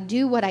reason that I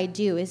do what I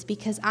do, is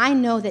because I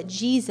know that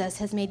Jesus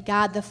has made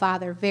God the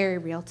Father very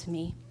real to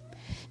me.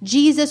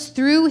 Jesus,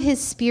 through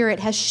his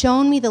Spirit, has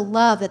shown me the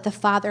love that the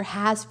Father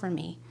has for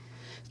me.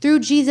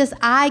 Through Jesus,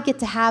 I get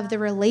to have the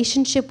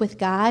relationship with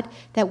God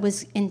that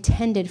was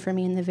intended for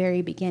me in the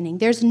very beginning.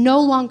 There's no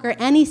longer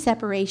any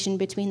separation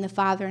between the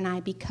Father and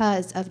I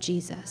because of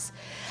Jesus.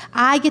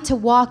 I get to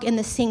walk in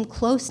the same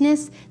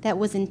closeness that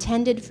was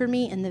intended for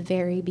me in the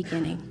very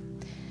beginning.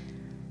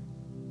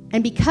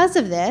 And because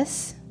of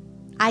this,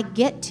 I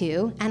get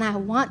to, and I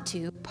want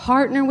to,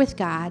 partner with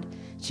God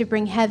to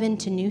bring heaven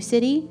to New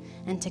City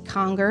and to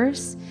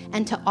Congers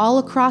and to all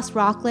across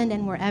Rockland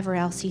and wherever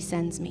else he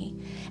sends me.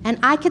 And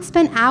I could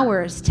spend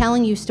hours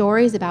telling you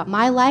stories about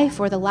my life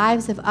or the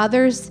lives of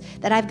others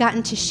that I've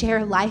gotten to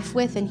share life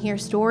with and hear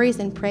stories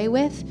and pray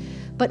with,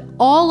 but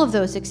all of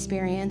those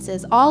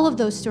experiences, all of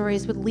those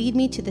stories would lead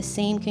me to the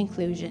same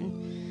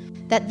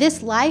conclusion, that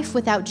this life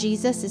without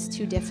Jesus is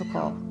too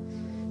difficult.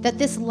 that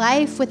this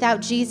life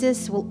without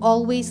Jesus will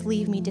always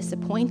leave me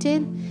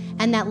disappointed,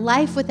 and that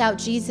life without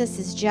Jesus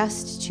is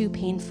just too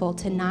painful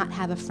to not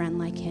have a friend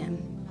like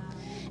him.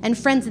 And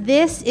friends,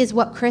 this is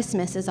what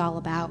Christmas is all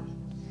about.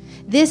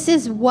 This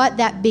is what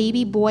that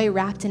baby boy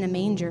wrapped in a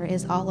manger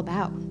is all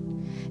about.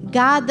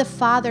 God the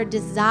Father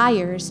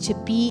desires to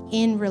be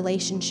in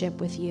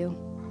relationship with you.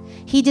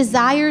 He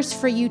desires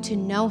for you to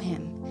know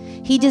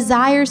him. He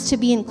desires to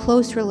be in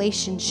close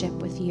relationship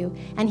with you,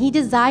 and he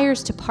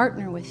desires to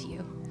partner with you.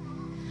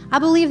 I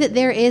believe that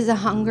there is a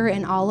hunger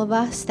in all of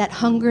us, that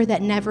hunger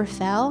that never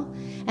fell.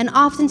 And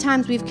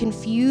oftentimes we've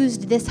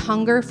confused this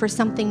hunger for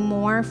something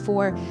more,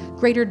 for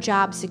greater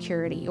job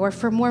security, or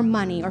for more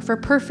money, or for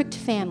perfect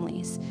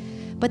families.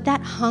 But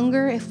that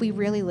hunger, if we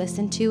really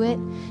listen to it,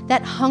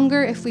 that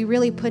hunger, if we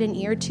really put an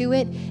ear to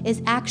it,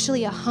 is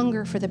actually a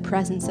hunger for the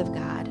presence of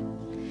God.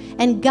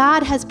 And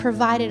God has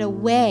provided a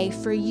way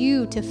for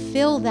you to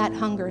fill that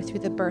hunger through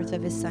the birth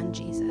of his son,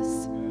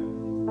 Jesus.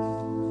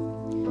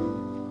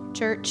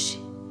 Church,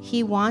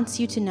 he wants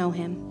you to know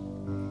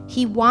him.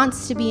 He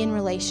wants to be in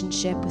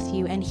relationship with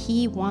you, and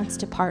he wants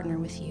to partner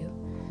with you.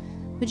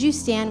 Would you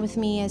stand with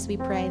me as we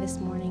pray this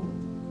morning?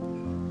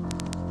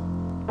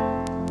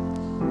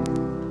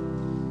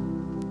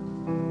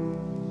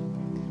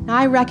 Now,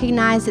 I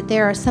recognize that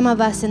there are some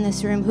of us in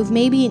this room who've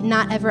maybe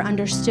not ever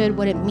understood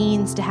what it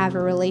means to have a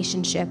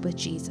relationship with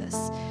Jesus.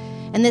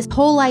 And this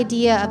whole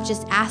idea of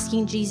just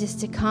asking Jesus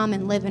to come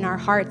and live in our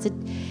hearts,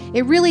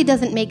 it really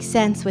doesn't make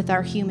sense with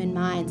our human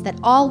minds, that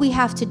all we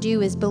have to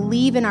do is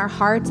believe in our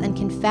hearts and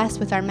confess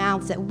with our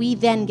mouths that we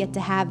then get to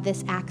have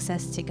this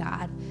access to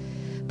God.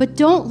 But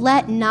don't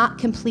let not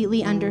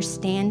completely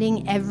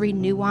understanding every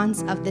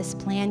nuance of this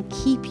plan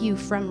keep you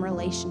from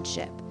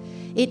relationship.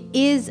 It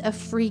is a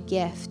free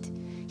gift.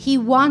 He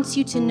wants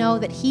you to know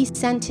that he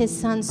sent his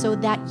son so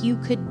that you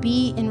could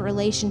be in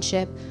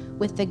relationship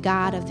with the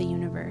God of the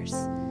universe.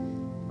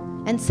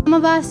 And some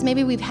of us,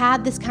 maybe we've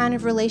had this kind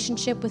of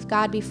relationship with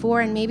God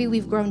before, and maybe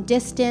we've grown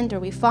distant or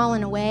we've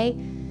fallen away.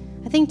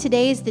 I think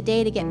today is the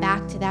day to get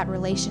back to that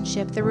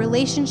relationship, the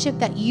relationship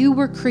that you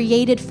were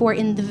created for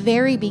in the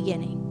very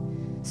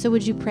beginning. So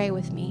would you pray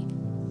with me?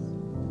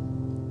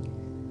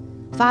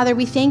 Father,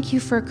 we thank you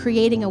for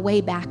creating a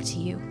way back to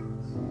you.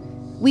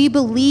 We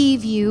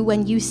believe you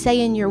when you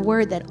say in your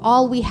word that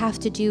all we have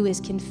to do is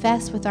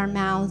confess with our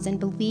mouths and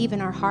believe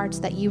in our hearts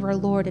that you are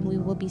Lord and we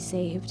will be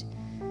saved.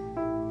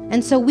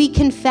 And so we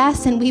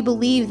confess and we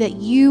believe that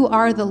you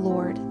are the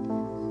Lord.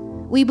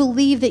 We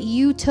believe that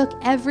you took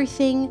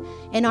everything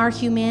in our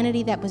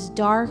humanity that was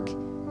dark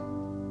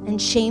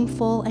and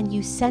shameful, and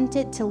you sent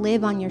it to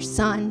live on your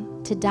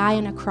Son, to die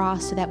on a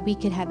cross so that we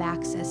could have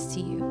access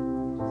to you.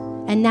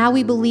 And now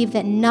we believe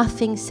that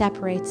nothing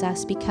separates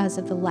us because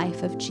of the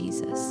life of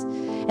Jesus.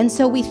 And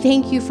so we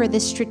thank you for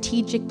this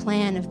strategic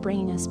plan of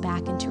bringing us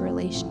back into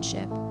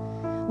relationship.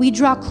 We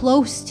draw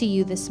close to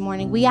you this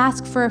morning. We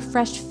ask for a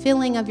fresh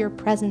filling of your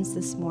presence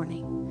this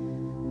morning.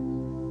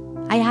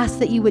 I ask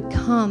that you would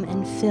come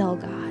and fill,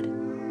 God.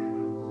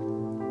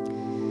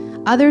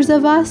 Others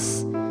of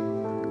us,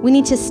 we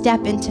need to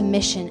step into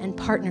mission and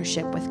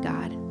partnership with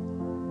God.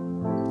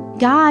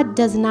 God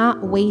does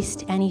not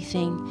waste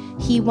anything.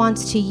 He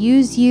wants to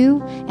use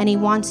you, and he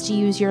wants to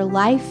use your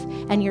life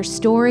and your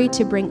story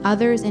to bring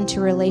others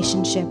into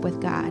relationship with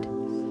God.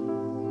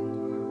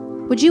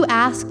 Would you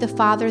ask the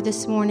Father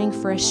this morning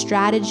for a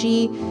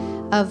strategy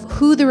of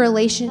who the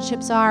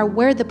relationships are,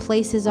 where the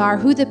places are,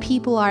 who the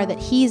people are that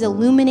he's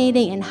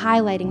illuminating and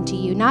highlighting to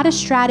you? Not a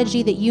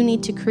strategy that you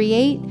need to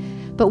create,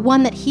 but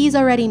one that he's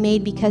already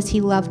made because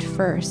he loved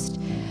first.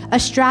 A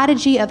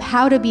strategy of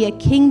how to be a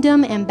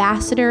kingdom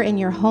ambassador in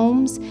your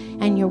homes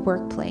and your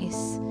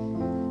workplace.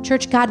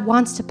 Church, God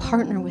wants to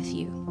partner with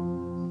you.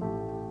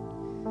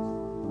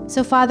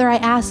 So, Father, I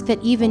ask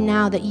that even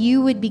now that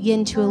you would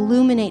begin to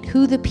illuminate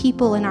who the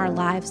people in our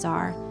lives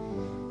are.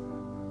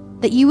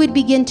 That you would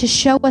begin to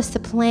show us the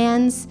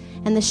plans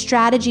and the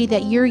strategy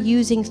that you're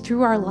using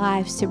through our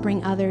lives to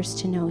bring others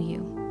to know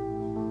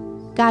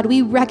you. God,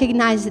 we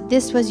recognize that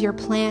this was your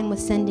plan with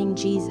sending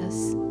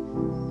Jesus.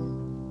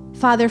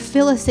 Father,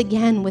 fill us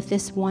again with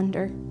this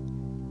wonder.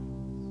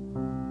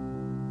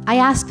 I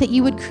ask that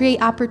you would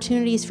create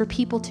opportunities for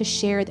people to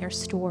share their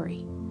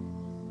story.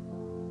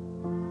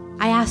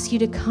 I ask you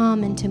to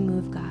come and to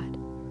move, God.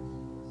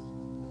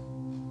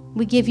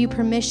 We give you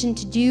permission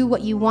to do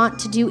what you want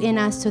to do in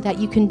us so that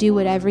you can do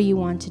whatever you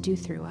want to do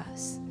through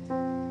us.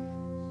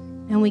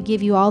 And we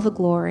give you all the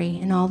glory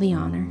and all the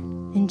honor.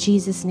 In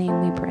Jesus'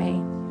 name we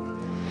pray.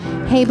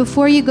 Hey,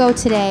 before you go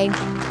today,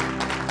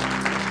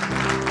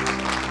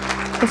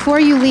 before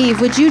you leave,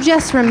 would you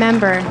just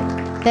remember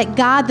that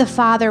God the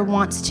Father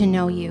wants to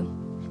know you,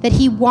 that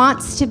he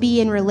wants to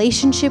be in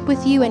relationship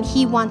with you, and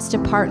he wants to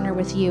partner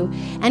with you.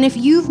 And if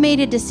you've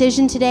made a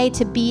decision today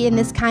to be in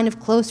this kind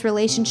of close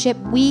relationship,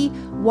 we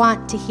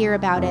want to hear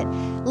about it.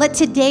 Let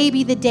today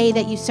be the day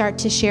that you start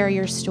to share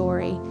your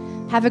story.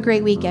 Have a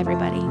great week,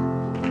 everybody.